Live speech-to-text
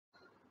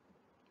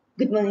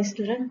Good morning,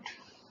 student.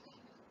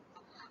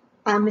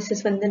 I am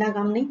Mrs. Vandana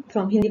Gamne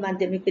from Hindi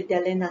Madhyamik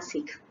vidyalaya,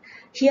 Nashik.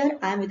 Here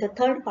I am with the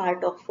third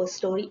part of a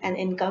story, An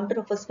Encounter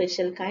of a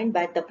Special Kind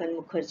by Tapan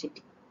Mukherjee.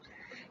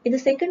 In the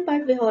second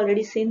part, we have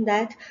already seen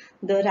that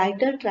the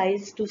writer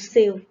tries to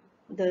save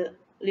the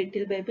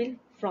little baby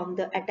from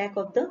the attack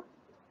of the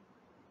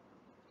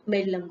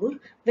male langur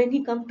when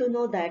he come to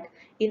know that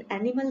in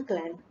animal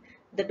clan,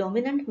 the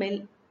dominant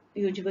male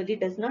usually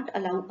does not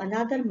allow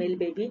another male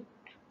baby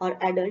or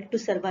adult to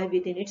survive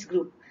within its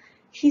group.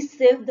 He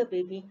saved the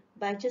baby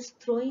by just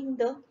throwing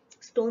the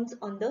stones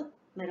on the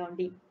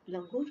Merondi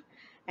langur,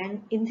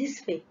 and in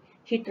this way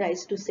he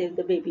tries to save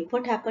the baby.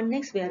 What happened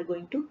next we are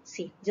going to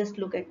see. Just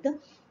look at the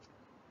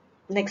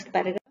next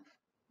paragraph.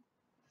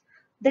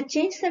 The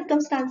changed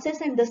circumstances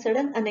and the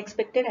sudden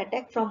unexpected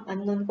attack from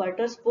unknown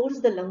quarters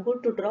forced the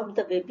langur to drop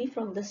the baby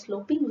from the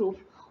sloping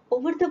roof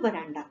over the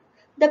veranda.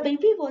 The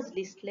baby was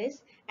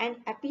listless and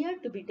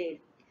appeared to be dead.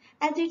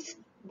 As its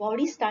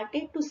body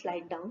started to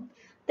slide down,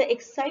 the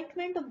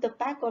excitement of the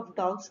pack of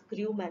dogs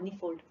grew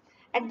manifold.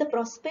 At the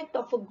prospect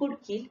of a good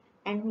kill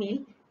and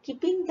meal,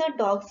 keeping the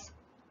dogs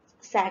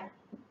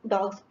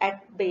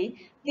at bay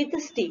with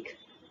a stick,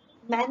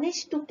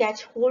 managed to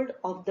catch hold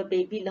of the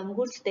baby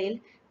langur's tail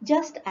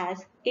just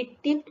as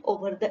it tipped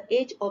over the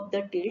edge of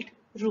the tilt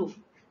roof.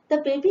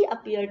 The baby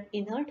appeared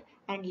inert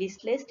and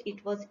listless.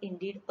 It was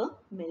indeed a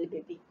male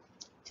baby.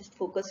 Just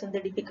focus on the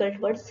difficult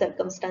words.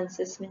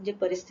 Circumstances म्हणजे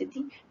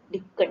परिस्थिती,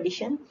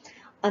 condition.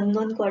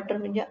 Unknown quarter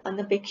म्हणजे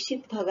अनपेक्षित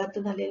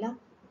भागातून आलेला.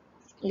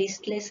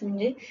 Listless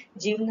म्हणजे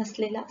जीव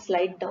नसलेला.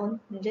 Slide down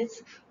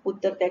म्हणजेच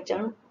उत्तर त्याच्या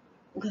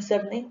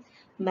घसरणे.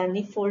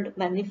 Manifold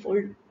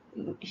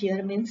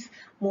here means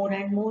more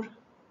and more,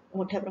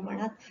 मोठ्या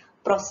प्रमाणात.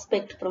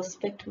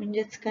 प्रॉस्पेक्ट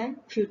म्हणजेच काय,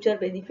 फ्युचर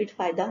बेनिफिट,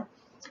 फायदा.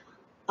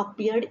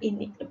 अपियर्ड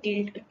इन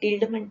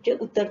टिल्ड म्हणजे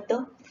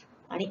उतरतं,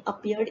 आणि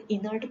अपियर्ड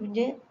इनर्ट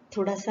म्हणजे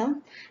थोडासा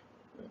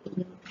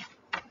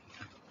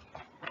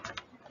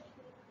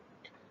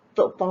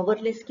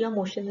पॉवरलेस किंवा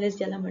मोशनलेस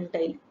ज्याला म्हणता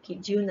येईल, की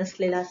जीव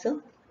नसलेला असं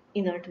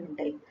इनर्ट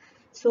म्हणता येईल.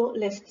 So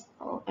let's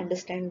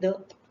understand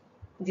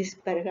this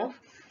paragraph.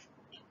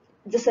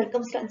 The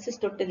circumstances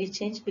totally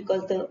changed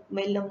because the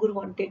male langur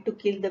wanted to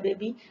kill the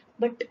baby,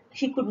 but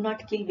he could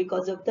not kill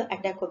because of the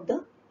attack of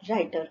the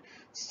writer.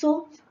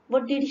 So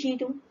what did he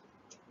do?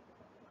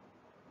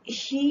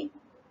 He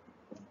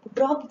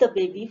dropped the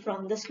baby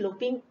from the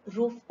sloping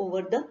roof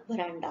over the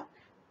veranda.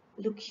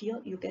 Look here,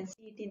 you can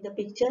see it in the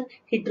picture.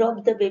 He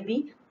dropped the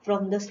baby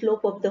from the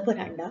slope of the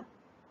veranda.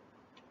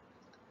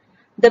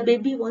 The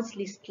baby was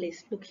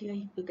listless. Look here,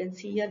 you can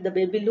see here the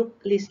baby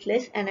looked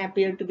listless and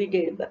appeared to be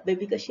dead.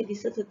 Baby कशी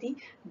दिसत होती,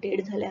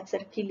 dead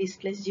झाल्यासारखी,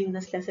 listless, जीव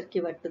नसल्यासारखी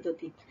वाटत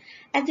होती.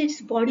 As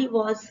its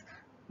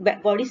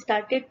body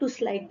started to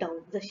slide down,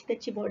 जशी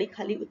त्याची body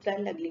खाली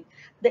उतरायला लागली,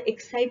 the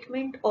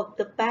excitement of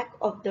the pack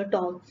of the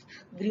dogs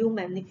grew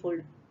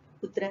manifold.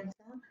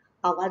 कुत्र्यांचा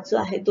आवाज जो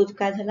आहे तो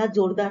काय झाला,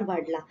 जोरदार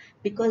वाढला.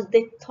 Because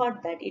they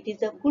thought that it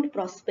is a good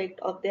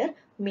prospect of their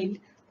meal,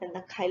 त्यांना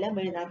खायला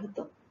मिळणार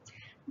होतं.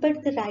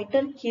 But the writer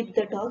kept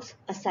the dogs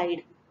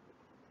aside,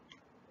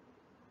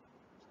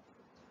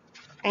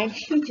 and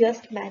he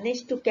just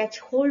managed to catch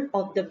hold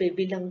of the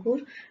baby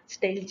langur's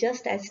tail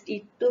just as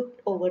it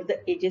tipped over the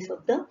edges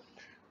of the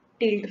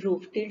tilt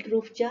roof. Tilt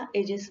roofच्या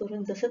edges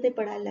वरून जसं ते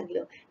पडायला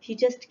लागलं, he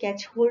just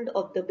catch hold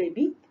of the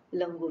baby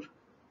langur,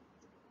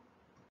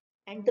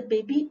 and the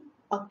baby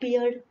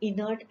appeared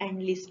inert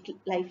and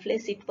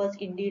lifeless. It was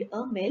indeed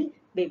a male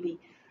baby.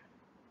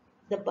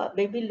 The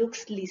baby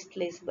looks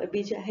listless.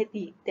 Baby जी आहे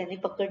ती त्याने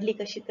पकडली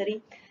कशी तरी.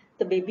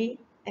 The baby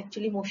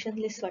actually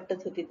motionless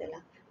वाटत होती त्याला,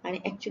 आणि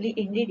actually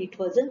indeed it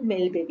was a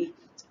male baby.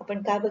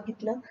 आपण काय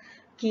बघितलं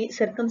की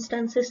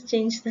सर्कमस्टान्सेस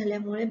चेंज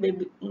झाल्यामुळे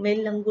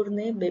मेल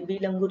लंगूरने बेबी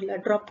लंगूरला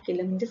ड्रॉप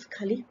केलं, म्हणजेच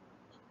खाली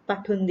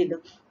पाठवून दिलं,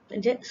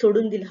 म्हणजे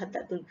सोडून दिलं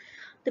हातातून.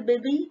 तर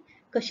बेबी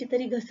कशी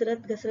तरी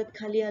घसरत घसरत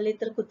खाली आले,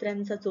 तर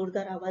कुत्र्यांचा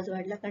जोरदार आवाज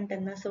वाढला, कारण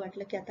त्यांना असं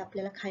वाटलं की आता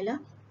आपल्याला खायला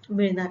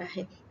मिळणार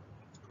आहे.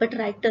 But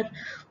writer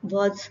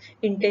was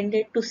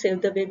intended to save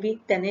the baby.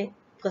 त्याने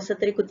कसं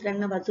तरी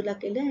कुत्र्यांना बाजूला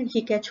केलं, and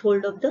he catch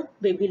hold of the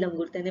baby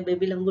langur. त्याने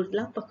बेबी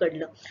लंगूरला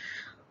पकडलं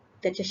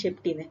त्याच्या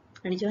शेपटीने,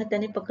 आणि जेव्हा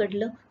त्याने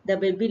पकडलं, the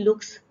baby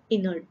looks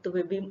inert. तो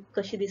बेबी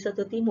कशी दिसत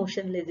होती,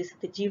 मोशनलेस दिसत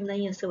होती, जीव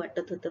नाही असं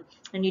वाटत होतं,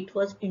 and it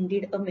was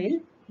indeed a male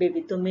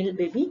baby. तो मेल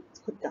बेबी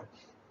होता.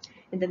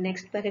 In the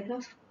next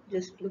paragraph,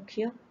 just look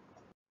here.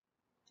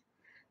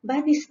 By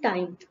this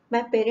time, my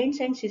parents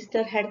and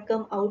sister had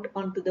come out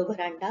onto the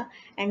veranda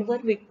and were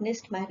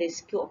witnessed my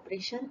rescue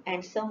operation,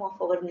 and some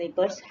of our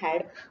neighbors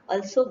had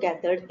also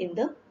gathered in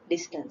the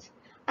distance.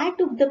 I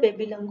took the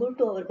baby langur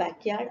to our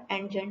backyard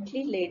and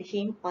gently laid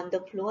him on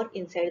the floor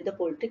inside the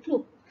poultry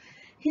coop.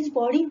 His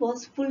body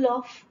was full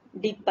of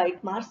deep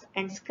bite marks,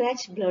 and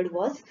scratched blood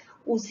was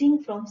oozing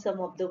from some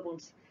of the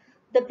wounds.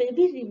 The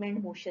baby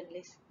remained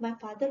motionless. My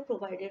father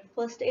provided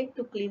first aid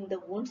to clean the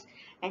wounds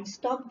and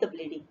stop the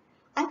bleeding.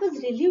 I was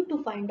relieved to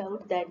find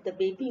out that the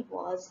baby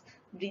was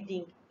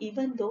breathing,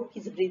 even though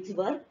his breaths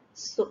were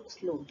so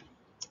slow.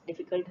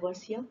 Difficult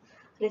words here.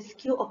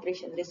 Rescue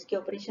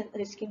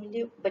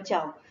म्हणजे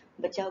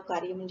बचाव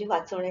कार्य म्हणजे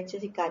वाचवण्याचे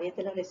जे कार्य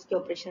त्याला rescue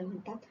operation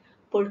म्हणतात.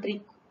 Poultry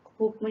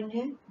कूप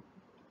म्हणजे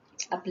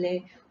आपले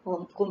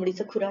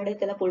कोंबडीचं खुराड आहे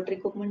त्याला पोल्ट्री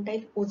कूप म्हणता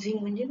येईल. उझिंग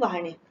म्हणजे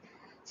वाहणे.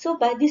 सो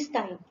by this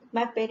time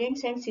my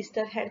parents and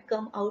sister had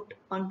come out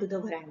on to the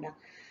veranda.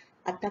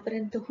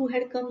 आतापर्यंत who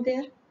had come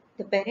there?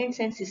 The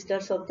parents and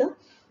sisters of the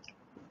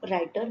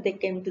writer. They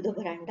came to the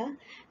veranda,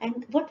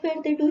 and what were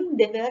they doing?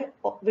 They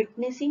were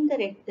witnessing the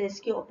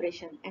rescue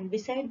operation, and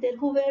beside there,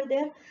 who were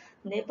there?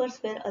 Neighbors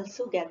were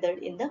also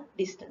gathered in the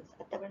distance.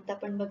 आतापर्यंत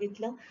आपण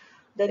बघितलं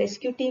the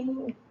rescue team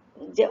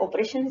J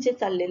operation जे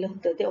चाललेलं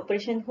होतं ते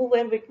operation who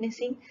were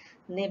witnessing?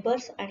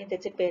 Neighbours आणि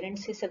त्याचे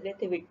parents हे सगळे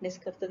ते विटनेस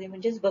करत होते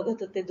म्हणजेच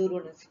बघत होते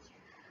दुरूनच.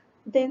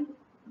 Then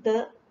the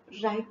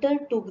writer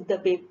took the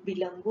baby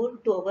langur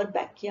to our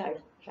backyard.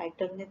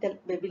 रायटरने त्या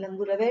baby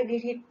लंगूरला, where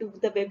did he took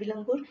the baby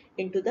langur?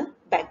 Into the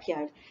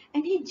backyard,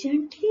 and he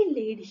gently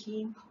laid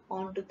him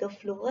onto the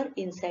floor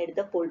inside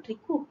the poultry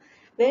coop.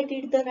 Where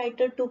did the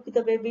writer took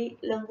the baby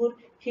langur?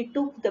 He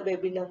took the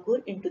baby langur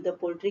into the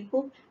poultry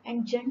coop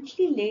and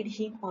gently laid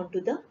him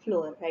onto the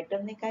floor.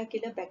 रायटरने काय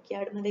केलं?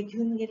 Backyard मध्ये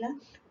घेऊन गेला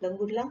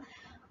लंगूरला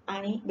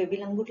आणि baby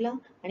लंगूरला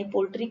आणि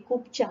poultry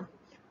कूपच्या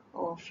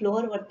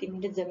flour वरती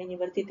म्हणजे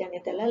जमिनीवरती त्याने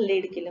त्याला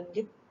लेड केलं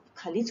म्हणजे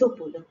खाली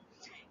झोपवलं.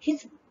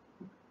 His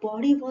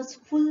body was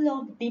full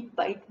of deep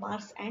bite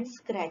marks and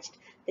स्क्रॅच्ड.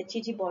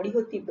 त्याची जी बॉडी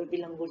होती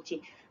बेबी लंगूरची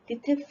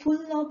तिथे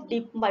full of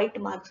deep bite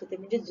marks होते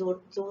म्हणजे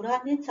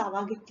जोराने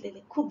चावा घेतलेले,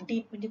 खूप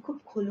डीप म्हणजे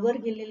खूप खोलवर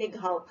गेलेले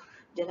घाव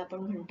ज्याला आपण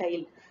म्हणता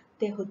येईल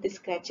ते होते.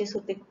 स्क्रॅचेस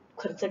होते,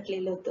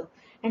 खरचटलेलं होतं.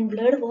 And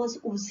blood was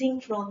उझिंग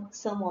from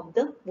some of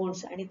the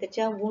wounds. आणि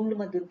त्याच्या वुंड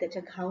मधून,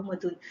 त्याच्या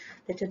घावमधून,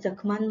 त्याच्या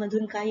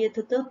जखमांमधून काय येत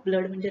होतं?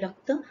 ब्लड म्हणजे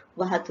रक्त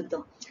वाहत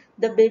होतं.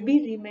 The baby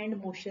remained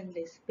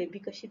motionless. Baby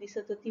कशी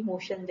दिसत होती?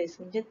 मोशनलेस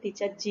म्हणजे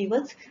तिच्यात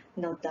जीवच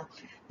नव्हता.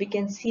 We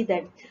can see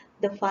that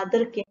the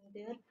father came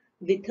there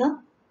with a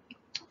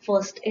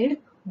first aid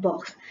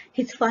box.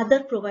 His father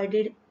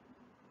provided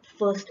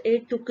first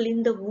aid to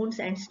clean the wounds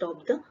and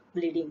stop the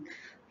bleeding.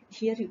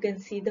 Here you can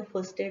see the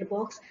first aid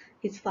box.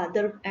 His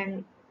father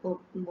and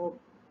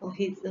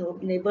his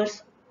neighbors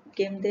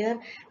came there,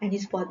 and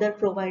his father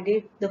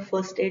provided the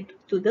first aid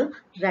to the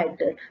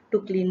writer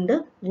to clean the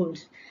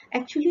wounds.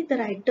 Actually,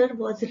 the writer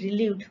was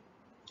relieved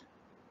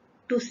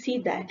to see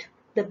that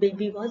the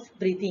baby was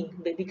breathing.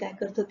 Baby काय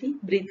करत होती?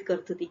 Breathe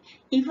करत होती.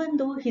 Even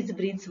though his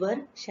breaths were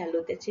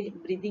shallow. त्याची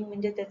breathing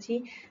म्हणजे त्याची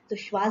जो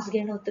श्वास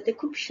घेणं होतं ते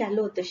खूप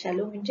शॅलो होतं.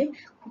 शॅलो म्हणजे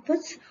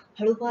खूपच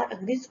हळूवार,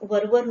 अगदीच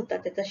वरवर होता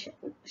त्याचा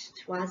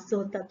श्वास जो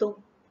होता तो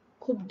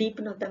खूप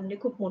डीप नव्हता म्हणजे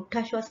खूप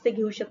मोठा श्वास ते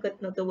घेऊ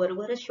शकत नव्हतं,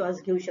 वरवरच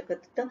श्वास घेऊ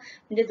शकत होतं.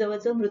 म्हणजे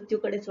जवळजवळ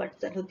मृत्यूकडेच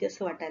वाटचाल होती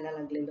असं वाटायला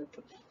लागलेलं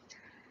होतं.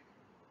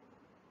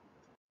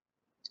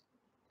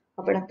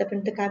 आपण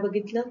आतापर्यंत काय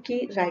बघितलं की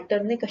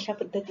रायटरने कशा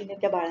पद्धतीने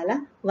त्या बाळाला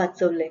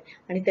वाचवलंय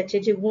आणि त्याचे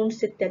जे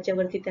वुंड्स आहेत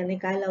त्याच्यावरती त्याने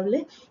काय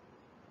लावले?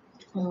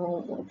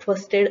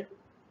 फर्स्ट एड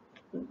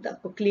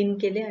क्लीन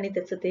केले आणि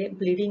त्याचं ते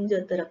ब्लिडिंग जे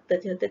होतं, रक्त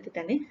जे होतं ते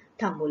त्याने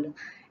थांबवलं.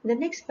 The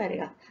next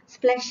paragraph.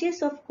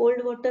 Splashes of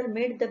cold water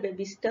made the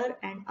baby stir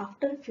and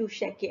after few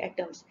शॅकी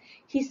atoms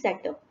he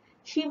sat up.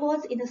 He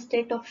was in a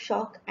state of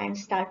shock and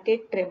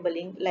started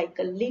trembling like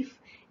a leaf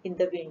in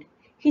the wind.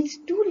 His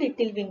two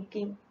little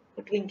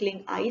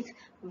twinkling eyes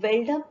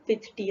welled up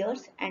with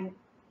tears and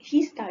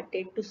he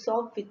started to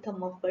sob with a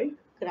muffled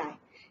cry,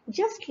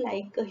 just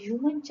like a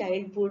human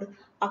child would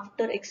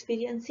after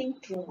experiencing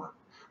trauma.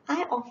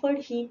 I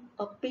offered him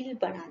a peel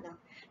banana,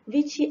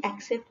 which he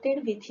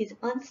accepted with his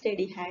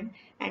unsteady hand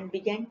and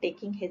began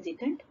taking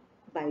hesitant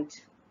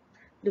bites.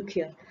 Look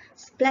here.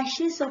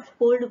 Splashes of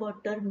cold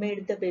water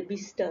made the baby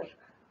stir.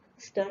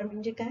 Stir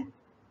म्हणजे काय?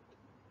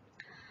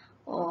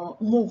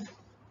 Move.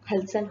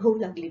 हालचाल होऊ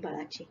लागली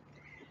बाळाची.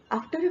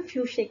 After a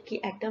few shaky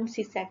attempts,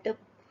 he sat up.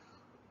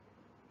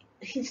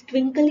 His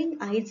twinkling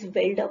eyes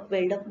welled up.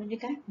 Welled up म्हणजे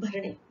काय?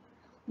 भरणे.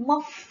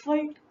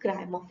 Muffled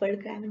cry.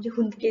 Muffled cry म्हणजे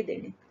हुंदके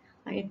देणे.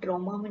 आणि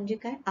trauma म्हणजे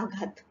काय?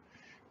 आघात.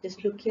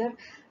 Just look here.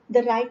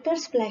 The writer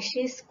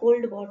splashes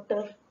cold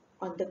water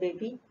on the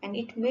baby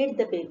and it made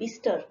the baby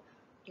stir.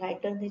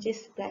 रायटरने J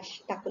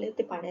splash टाकले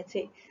ते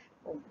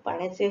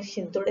पाण्याचे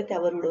शिंतोडे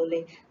त्यावर उडवले.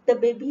 The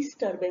baby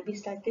stir. Baby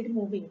started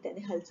moving.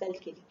 त्याने हालचाल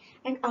केली.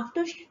 And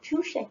after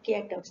few शॅकी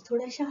अटम्प्स.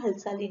 थोड्याशा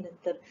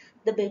हालचालीनंतर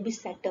the baby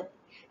sat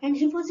up and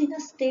he was in a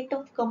state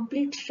of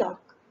complete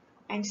shock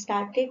and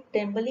started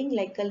trembling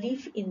like a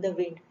leaf in the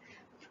wind.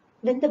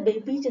 When the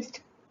baby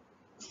just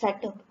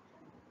sat up,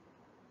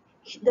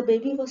 the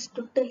baby was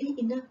totally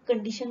in a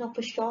condition of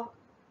a shock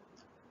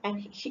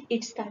and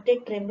it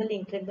started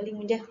trembling. Trembling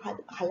म्हणजे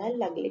हालायला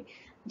लागले.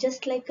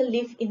 Just like a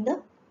leaf in the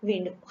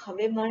wind.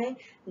 हवेमुळे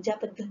ज्या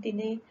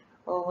पद्धतीने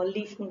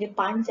leaf म्हणजे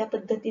पान ज्या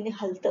पद्धतीने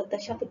हलतं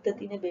तशा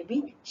पद्धतीने बेबी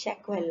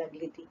शॅक व्हायला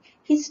लागली ती.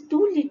 His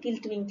two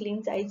little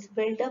twinkling eyes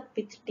welled up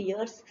with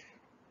tears.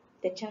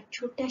 त्याच्या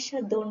छोट्याशा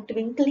दोन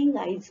ट्विंकलिंग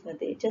आईज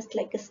मध्ये just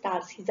like a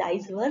stars. His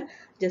eyes were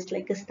just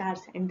like a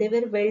stars and they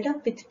were weld up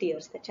with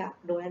tears. त्याच्या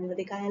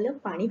डोळ्यांमध्ये काय आलं?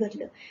 पाणी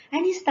भरलं.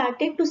 And he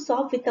started to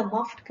sob with a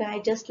morphed cry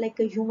just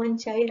like a human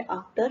child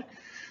after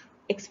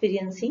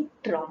experiencing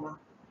trauma.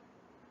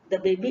 The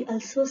baby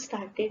also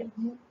started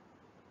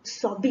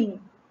sobbing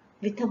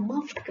with a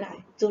muffled cry.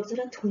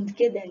 जोरजोरात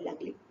हुंदके द्यायला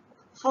लागली.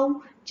 How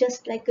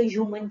just like a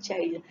human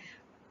child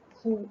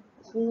who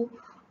who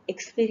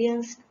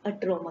experienced a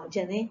trauma,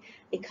 ज्याने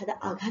एखादा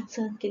आघात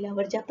सहन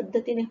केल्यावर ज्या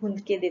पद्धतीने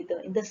हुंदके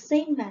देतं, in the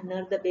same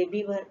manner the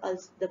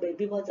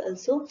baby was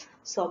also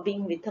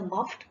sobbing with a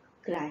muffled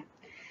cry.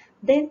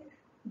 Then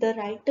the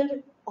writer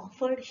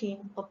offered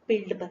him a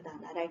peeled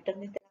banana.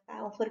 रायटरने त्याला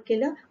काय ऑफर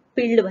केलं?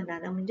 peeled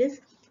banana म्हणजेच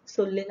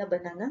सोललेला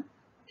बनाना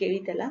केळी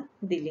त्याला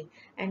दिली.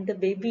 And the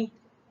baby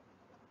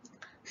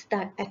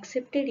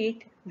accepted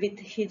it with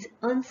his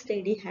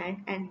unsteady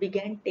hand and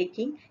began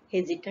taking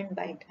hesitant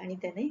bite. आणि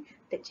त्याने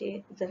त्याचे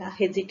जरा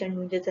hesitant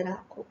म्हणजे जरा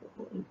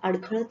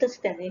अडखळतच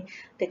त्याने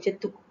त्याचे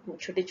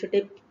छोटे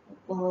छोटे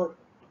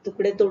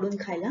तुकडे तोडून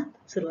खायला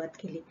सुरुवात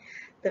केली.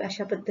 तर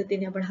अशा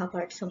पद्धतीने आपण हा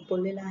पार्ट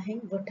संपवलेला आहे.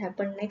 What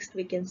happened next?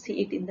 We can see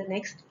it in the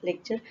next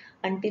lecture.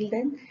 Until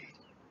then,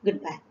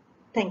 goodbye.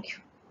 Thank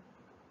you.